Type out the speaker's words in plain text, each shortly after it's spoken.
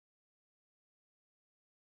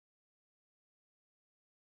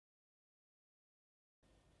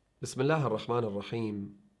بسم الله الرحمن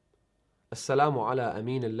الرحيم. السلام على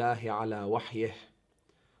أمين الله على وحيه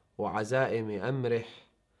وعزائم أمره،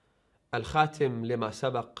 الخاتم لما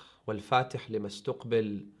سبق والفاتح لما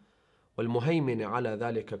استقبل والمهيمن على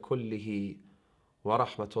ذلك كله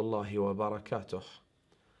ورحمة الله وبركاته.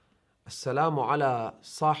 السلام على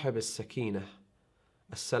صاحب السكينة،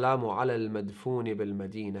 السلام على المدفون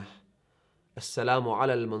بالمدينة، السلام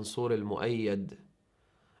على المنصور المؤيد،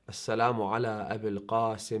 السلام على أبي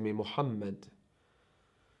القاسم محمد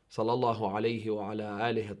صلى الله عليه وعلى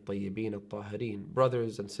آله الطيبين الطاهرين.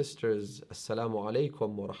 Brothers and sisters, Assalamu alaikum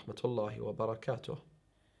wa rahmatullahi wa barakatuh.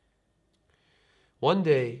 One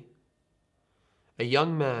day, a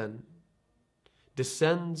young man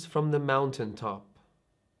descends from the mountaintop.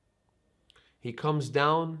 He comes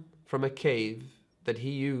down from a cave that he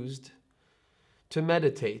used to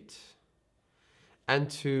meditate and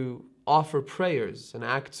to offer prayers and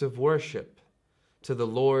acts of worship to the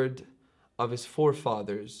Lord of his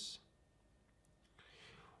forefathers.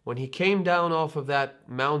 When he came down off of that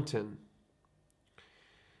mountain,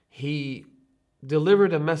 he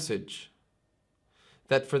delivered a message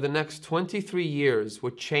that for the next 23 years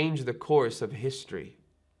would change the course of history.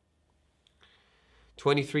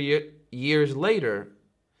 23 years later,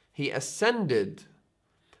 he ascended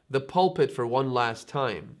the pulpit for one last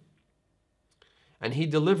time, and he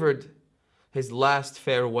delivered his last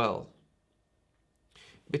farewell.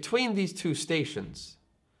 Between these two stations,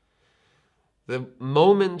 the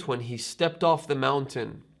moment when he stepped off the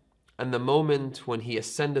mountain and the moment when he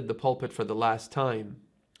ascended the pulpit for the last time,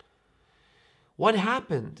 what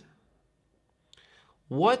happened?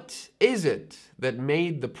 What is it that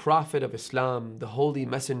made the Prophet of Islam, the holy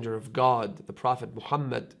messenger of God, the Prophet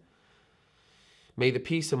Muhammad, may the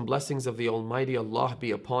peace and blessings of the Almighty Allah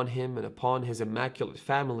be upon him and upon his immaculate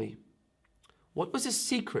family, what was his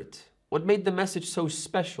secret? What made the message so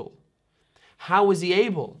special? How was he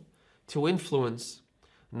able to influence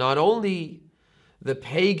not only the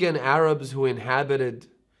pagan Arabs who inhabited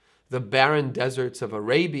the barren deserts of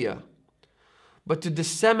Arabia, but to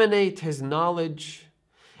disseminate his knowledge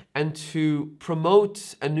and to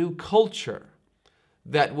promote a new culture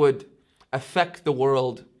that would affect the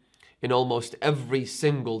world in almost every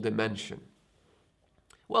single dimension?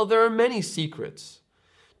 Well, there are many secrets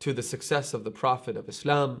to the success of the Prophet of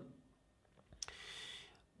Islam,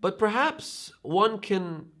 but perhaps one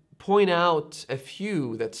can point out a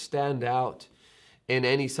few that stand out in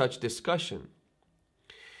any such discussion.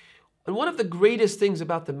 And one of the greatest things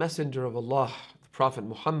about the Messenger of Allah, the Prophet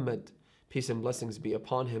Muhammad, peace and blessings be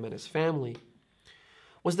upon him and his family,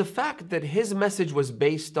 was the fact that his message was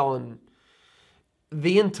based on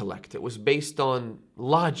the intellect. It was based on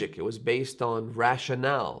logic. It was based on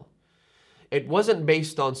rationale. It wasn't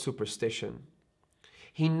based on superstition.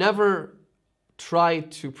 He never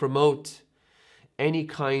tried to promote any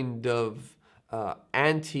kind of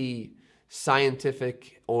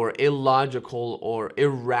anti-scientific or illogical or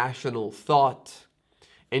irrational thought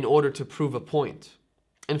in order to prove a point.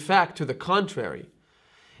 In fact, to the contrary,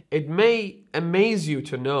 it may amaze you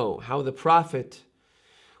to know how the Prophet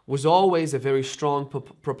was always a very strong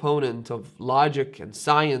proponent of logic and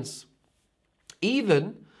science,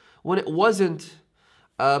 even when it wasn't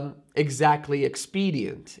exactly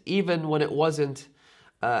expedient, even when it wasn't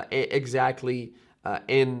exactly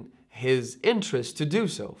in his interest to do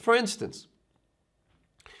so. For instance,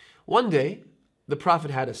 one day the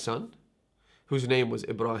Prophet had a son whose name was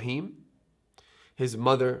Ibrahim. His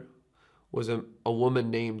mother was a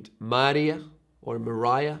woman named Maria or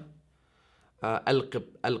Mariah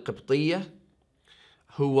Al-Qibtiyya,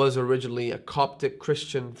 who was originally a Coptic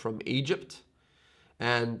Christian from Egypt,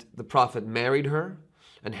 and the Prophet married her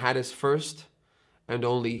and had his first and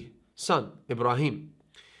only son, Ibrahim.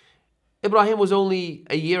 Ibrahim was only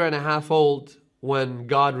a year and a half old when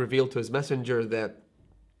God revealed to his messenger that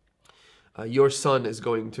your son is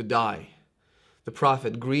going to die. The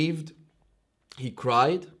Prophet grieved, he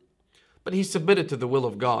cried, but he submitted to the will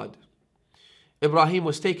of God. Ibrahim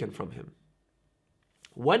was taken from him.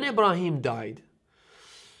 When Ibrahim died,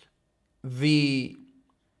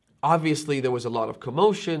 obviously there was a lot of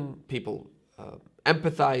commotion. People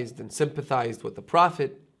empathized and sympathized with the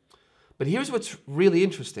Prophet. But here's what's really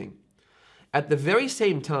interesting. At the very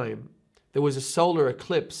same time, there was a solar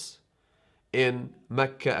eclipse in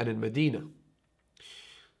Mecca and in Medina.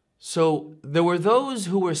 So there were those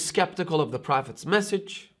who were skeptical of the Prophet's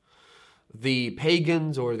message, the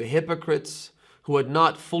pagans or the hypocrites who had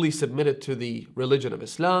not fully submitted to the religion of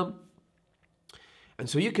Islam. And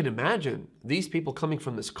so you can imagine these people coming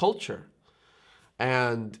from this culture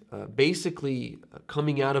and basically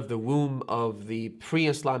coming out of the womb of the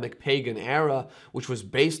pre-Islamic pagan era, which was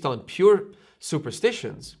based on pure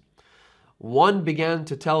superstitions, one began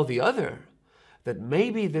to tell the other that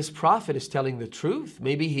maybe this prophet is telling the truth.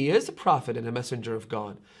 Maybe he is a prophet and a messenger of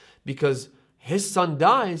God, because his son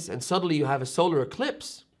dies and suddenly you have a solar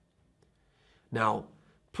eclipse. Now,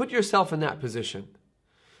 put yourself in that position.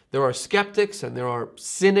 There are skeptics and there are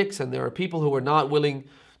cynics and there are people who are not willing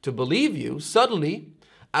to believe you. Suddenly,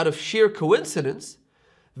 out of sheer coincidence,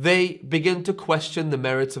 they begin to question the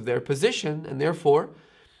merits of their position, and therefore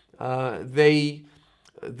they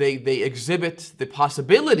exhibit the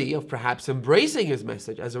possibility of perhaps embracing his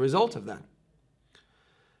message as a result of that.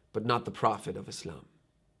 But not the Prophet of Islam,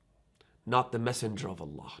 not the Messenger of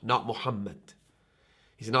Allah, not Muhammad.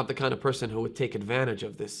 He's not the kind of person who would take advantage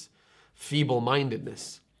of this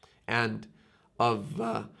feeble-mindedness and of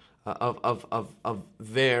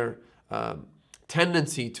their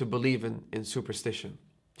tendency to believe in superstition.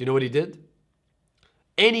 Do you know what he did?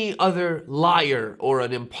 Any other liar or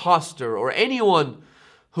an imposter or anyone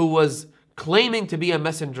who was claiming to be a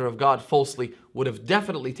messenger of God falsely would have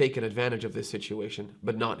definitely taken advantage of this situation,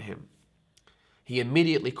 but not him. He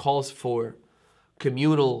immediately calls for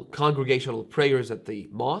communal congregational prayers at the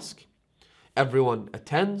mosque. Everyone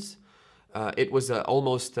attends. It was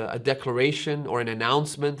almost a declaration or an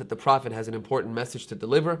announcement that the Prophet has an important message to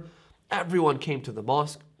deliver. Everyone came to the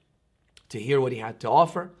mosque to hear what he had to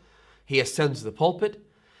offer. He ascends the pulpit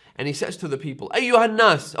and he says to the people, Ayyuhan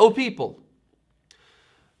nas, O people,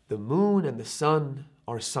 the moon and the sun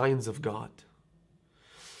are signs of God.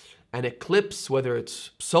 An eclipse, whether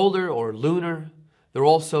it's solar or lunar, they're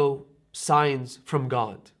also signs from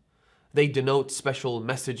God. They denote special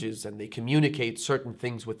messages and they communicate certain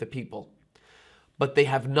things with the people. But they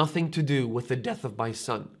have nothing to do with the death of my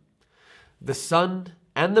son. The sun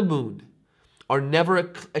and the moon are never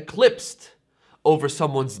eclipsed over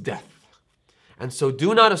someone's death. And so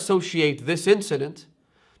do not associate this incident,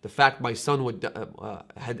 the fact my son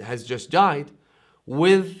has just died,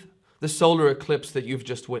 with the solar eclipse that you've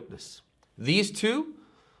just witnessed. These two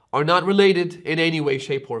are not related in any way,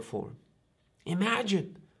 shape, or form.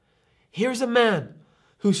 Imagine, here's a man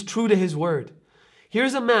who's true to his word.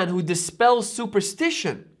 Here's a man who dispels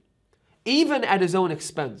superstition, even at his own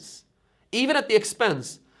expense, even at the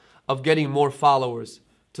expense of getting more followers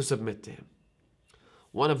to submit to him.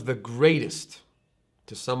 One of the greatest,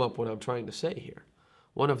 to sum up what I'm trying to say here,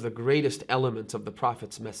 one of the greatest elements of the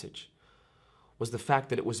Prophet's message was the fact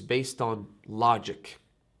that it was based on logic.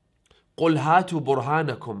 قُلْ هَاتُوا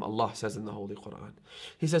بُرْهَانَكُمْ, Allah says in the Holy Quran.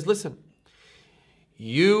 He says, listen,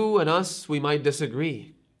 you and us, we might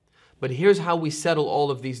disagree, but here's how we settle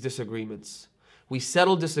all of these disagreements. We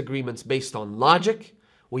settle disagreements based on logic.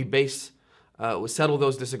 We settle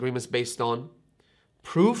those disagreements based on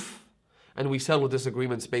proof, and we settle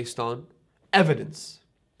disagreements based on evidence.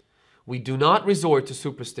 We do not resort to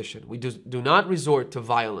superstition. We do not resort to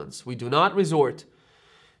violence. We do not resort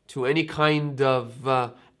to any kind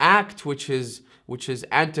of act which is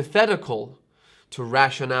antithetical to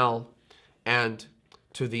rationale and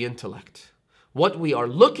to the intellect. What we are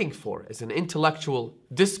looking for is an intellectual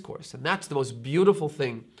discourse, and that's the most beautiful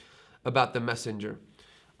thing about the messenger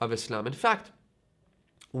of Islam. In fact,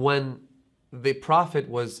 when the Prophet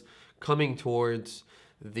was coming towards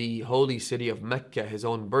the holy city of Mecca, his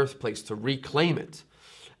own birthplace, to reclaim it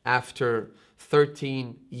after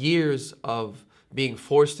 13 years of being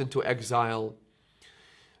forced into exile,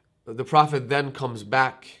 the Prophet then comes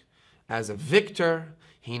back as a victor.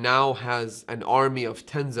 He now has an army of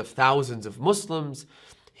tens of thousands of Muslims.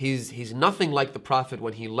 He's nothing like the Prophet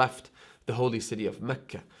when he left the holy city of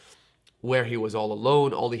Mecca, where he was all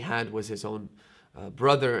alone. All he had was his own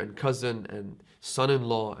brother and cousin and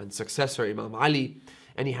son-in-law and successor, Imam Ali,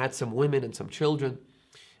 and he had some women and some children.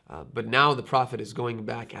 But now the Prophet is going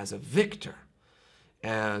back as a victor,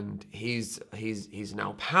 and he's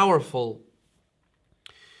now powerful.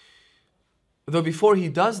 Though before he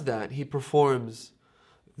does that, he performs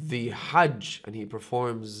the Hajj, and he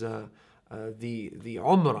performs the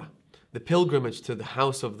Umrah, the pilgrimage to the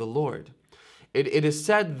house of the Lord. It is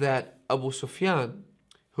said that Abu Sufyan,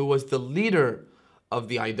 who was the leader of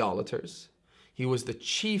the idolaters, he was the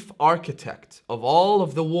chief architect of all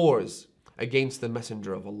of the wars against the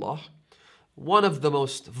Messenger of Allah, one of the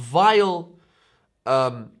most vile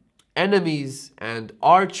enemies and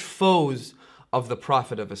arch foes of the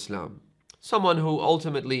Prophet of Islam. Someone who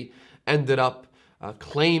ultimately ended up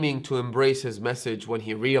claiming to embrace his message when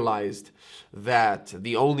he realized that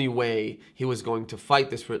the only way he was going to fight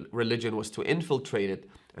this religion was to infiltrate it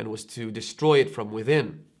and was to destroy it from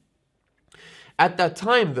within. At that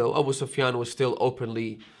time, though, Abu Sufyan was still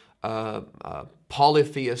openly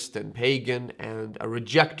polytheist and pagan and a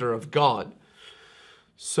rejecter of God.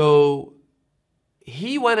 So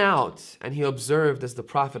he went out and he observed as the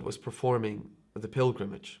Prophet was performing the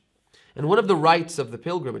pilgrimage. And one of the rites of the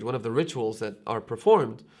pilgrimage, one of the rituals that are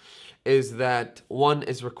performed, is that one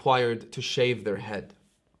is required to shave their head.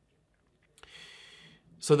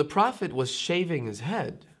 So the Prophet was shaving his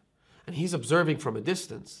head, and he's observing from a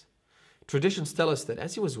distance. Traditions tell us that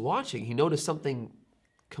as he was watching, he noticed something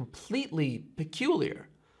completely peculiar,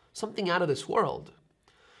 something out of this world.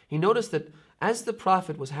 He noticed that as the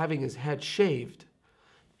Prophet was having his head shaved,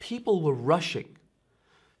 people were rushing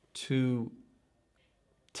to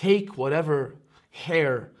take whatever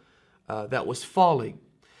hair that was falling.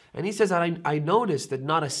 And he says, I noticed that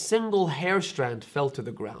not a single hair strand fell to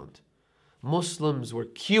the ground. Muslims were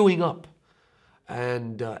queuing up,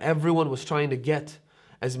 and everyone was trying to get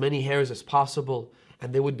as many hairs as possible,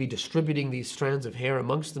 and they would be distributing these strands of hair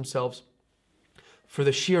amongst themselves for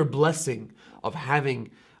the sheer blessing of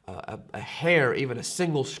having a hair, even a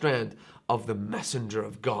single strand, of the Messenger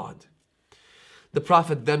of God. The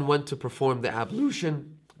Prophet then went to perform the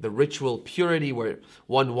ablution, the ritual purity where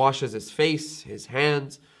one washes his face, his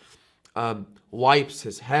hands, wipes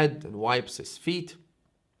his head and wipes his feet.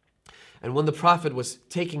 And when the Prophet was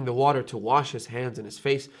taking the water to wash his hands and his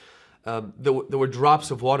face, there were drops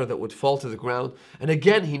of water that would fall to the ground. And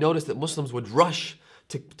again, he noticed that Muslims would rush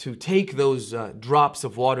to take those drops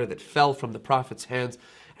of water that fell from the Prophet's hands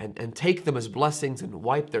and take them as blessings and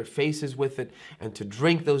wipe their faces with it and to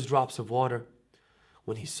drink those drops of water.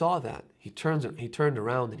 When he saw that, he turned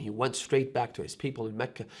around and he went straight back to his people in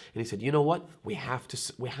Mecca and he said, you know what? We have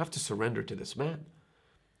to surrender to this man.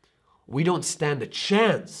 We don't stand a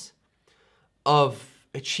chance of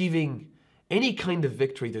achieving any kind of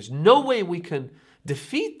victory. There's no way we can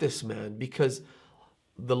defeat this man because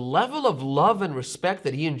the level of love and respect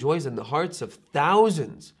that he enjoys in the hearts of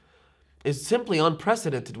thousands is simply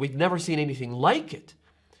unprecedented. We've never seen anything like it.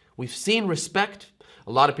 We've seen respect.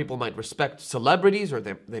 A lot of people might respect celebrities, or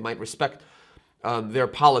they might respect their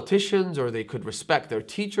politicians, or they could respect their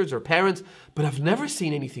teachers or parents, but I've never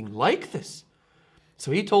seen anything like this.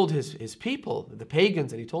 So he told his people, the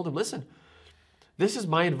pagans, and he told them, listen, this is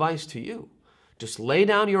my advice to you. Just lay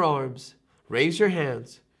down your arms, raise your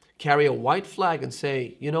hands, carry a white flag and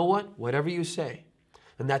say, you know what? Whatever you say.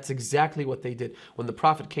 And that's exactly what they did. When the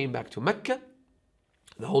Prophet came back to Mecca,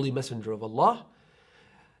 the Holy Messenger of Allah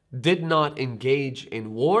did not engage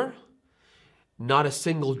in war. Not a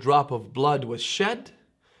single drop of blood was shed.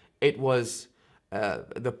 It was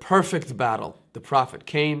the perfect battle. The Prophet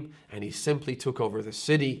came and he simply took over the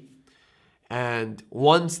city. And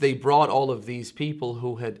once they brought all of these people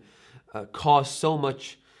who had caused so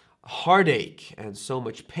much heartache and so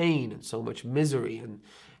much pain and so much misery and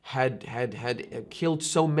had killed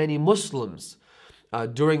so many Muslims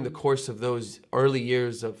during the course of those early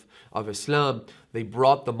years of Islam, they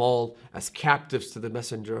brought them all as captives to the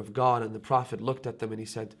Messenger of God. And the Prophet looked at them and he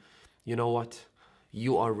said, you know what?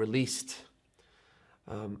 You are released.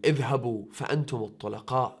 اذهبوا فأنتم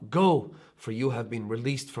الطلقاء. Go, for you have been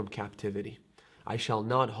released from captivity. I shall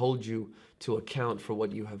not hold you to account for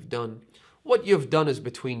what you have done. What you have done is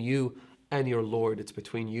between you and your Lord. It's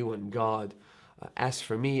between you and God. As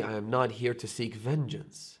for me, I am not here to seek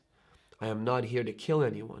vengeance. I am not here to kill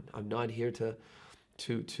anyone. I'm not here to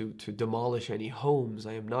demolish any homes.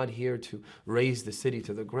 I am not here to raise the city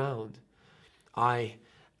to the ground. I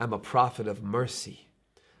am a prophet of mercy.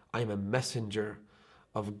 I am a messenger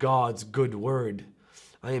of God's good word.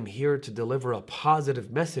 I am here to deliver a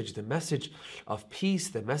positive message, the message of peace,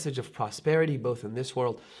 the message of prosperity, both in this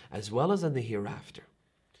world as well as in the hereafter.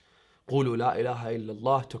 قُولُوا لَا إِلَهَ إِلَّا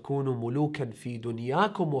اللَّهِ تَكُونُوا مُلُوكًا فِي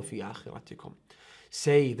دُنْيَاكُمْ وَفِي آخِرَتِكُمْ.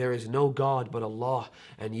 Say, there is no God but Allah,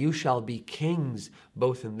 and you shall be kings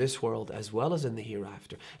both in this world as well as in the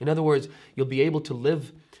hereafter. In other words, you'll be able to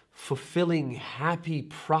live fulfilling, happy,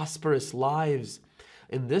 prosperous lives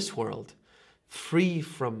in this world, free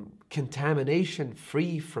from contamination,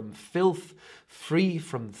 free from filth, free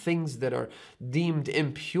from things that are deemed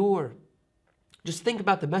impure. Just think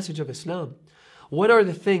about the message of Islam. What are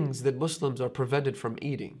the things that Muslims are prevented from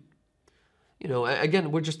eating? You know,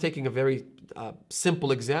 again, we're just taking a very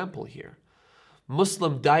simple example here.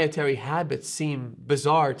 Muslim dietary habits seem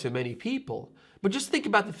bizarre to many people, but just think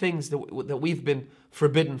about the things that we've been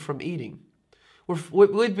forbidden from eating.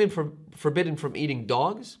 We've been forbidden from eating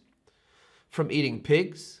dogs, from eating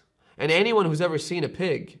pigs, and anyone who's ever seen a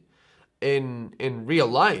pig in real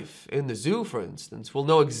life, in the zoo for instance, will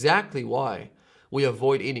know exactly why we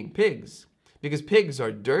avoid eating pigs. Because pigs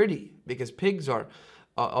are dirty, because pigs are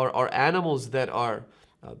are animals that are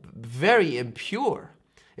very impure.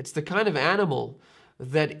 It's the kind of animal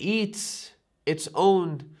that eats its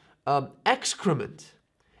own excrement.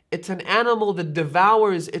 It's an animal that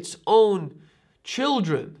devours its own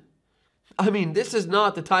children. I mean, this is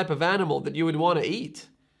not the type of animal that you would want to eat.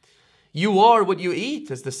 You are what you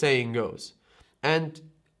eat, as the saying goes. And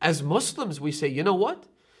as Muslims, we say, you know what?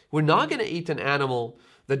 We're not going to eat an animal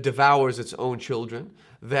that devours its own children,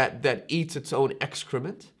 that eats its own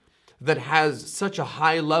excrement, that has such a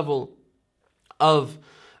high level of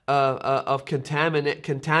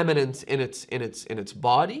contaminants in its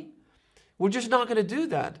body. We're just not going to do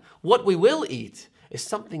that. What we will eat is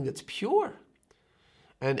something that's pure.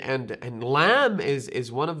 And lamb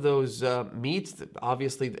is one of those meats that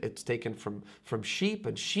obviously it's taken from sheep,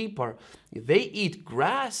 and sheep they eat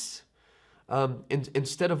grass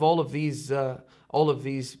instead of all of these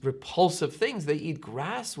repulsive things. They eat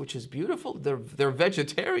grass, which is beautiful. They're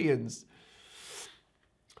vegetarians.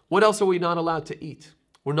 What else are we not allowed to eat?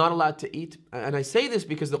 We're not allowed to eat, and I say this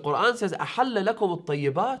because the Quran says, أَحَلَّ لَكُمُ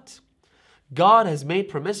الطَّيِّبَاتِ. God has made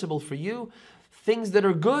permissible for you things that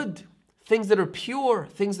are good, things that are pure,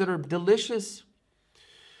 things that are delicious.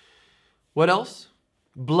 What else?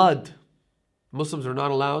 Blood. Muslims are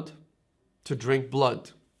not allowed to drink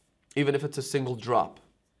blood, even if it's a single drop,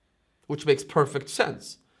 which makes perfect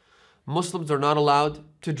sense. Muslims are not allowed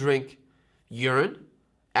to drink urine,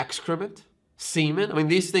 excrement, semen. I mean,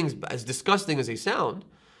 these things, as disgusting as they sound,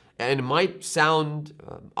 and it might sound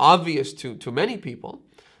obvious to many people,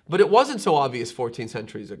 but it wasn't so obvious 14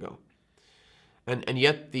 centuries ago. And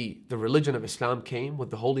yet the religion of Islam came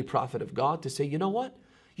with the Holy Prophet of God to say, you know what?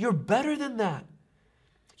 You're better than that.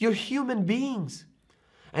 You're human beings.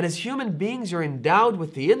 And as human beings, you're endowed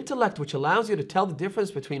with the intellect which allows you to tell the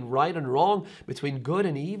difference between right and wrong, between good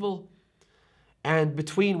and evil, and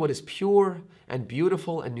between what is pure and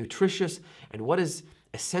beautiful and nutritious and what is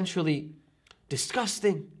essentially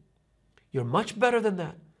disgusting. You're much better than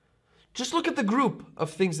that. Just look at the group of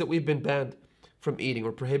things that we've been banned from eating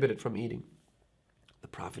or prohibited from eating. The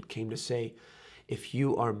Prophet came to say, if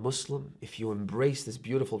you are Muslim, if you embrace this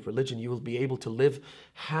beautiful religion, you will be able to live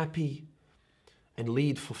happy and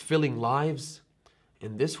lead fulfilling lives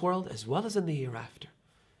in this world as well as in the hereafter.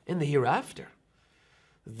 In the hereafter,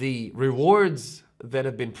 the rewards that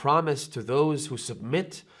have been promised to those who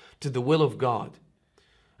submit to the will of God.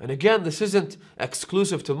 And again, this isn't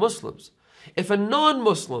exclusive to Muslims. If a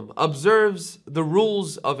non-Muslim observes the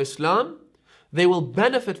rules of Islam, they will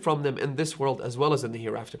benefit from them in this world as well as in the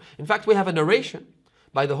hereafter. In fact, we have a narration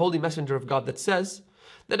by the Holy Messenger of God that says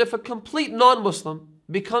that if a complete non-Muslim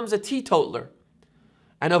becomes a teetotaler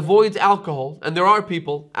and avoids alcohol, and there are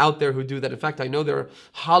people out there who do that. In fact, I know there are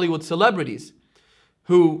Hollywood celebrities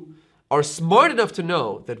who are smart enough to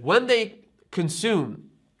know that when they consume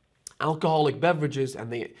alcoholic beverages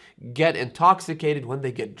and they get intoxicated, when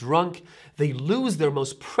they get drunk, they lose their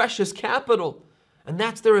most precious capital. And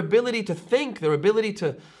that's their ability to think, their ability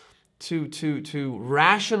to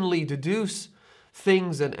rationally deduce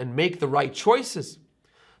things and make the right choices.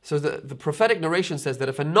 So the prophetic narration says that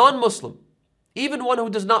if a non-Muslim, even one who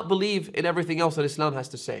does not believe in everything else that Islam has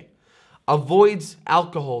to say, avoids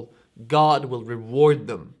alcohol, God will reward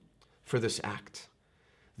them for this act.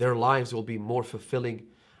 Their lives will be more fulfilling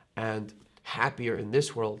and happier in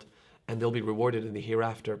this world, and they'll be rewarded in the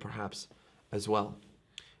hereafter perhaps as well.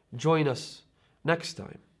 Join us next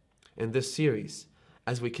time in this series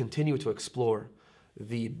as we continue to explore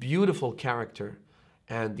the beautiful character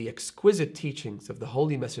and the exquisite teachings of the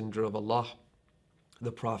Holy Messenger of Allah,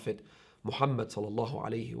 the Prophet Muhammad sallallahu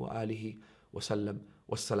alayhi wa alihi wa sallam.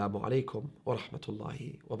 Wassalamu alaikum wa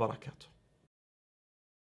rahmatullahi wa barakatuh.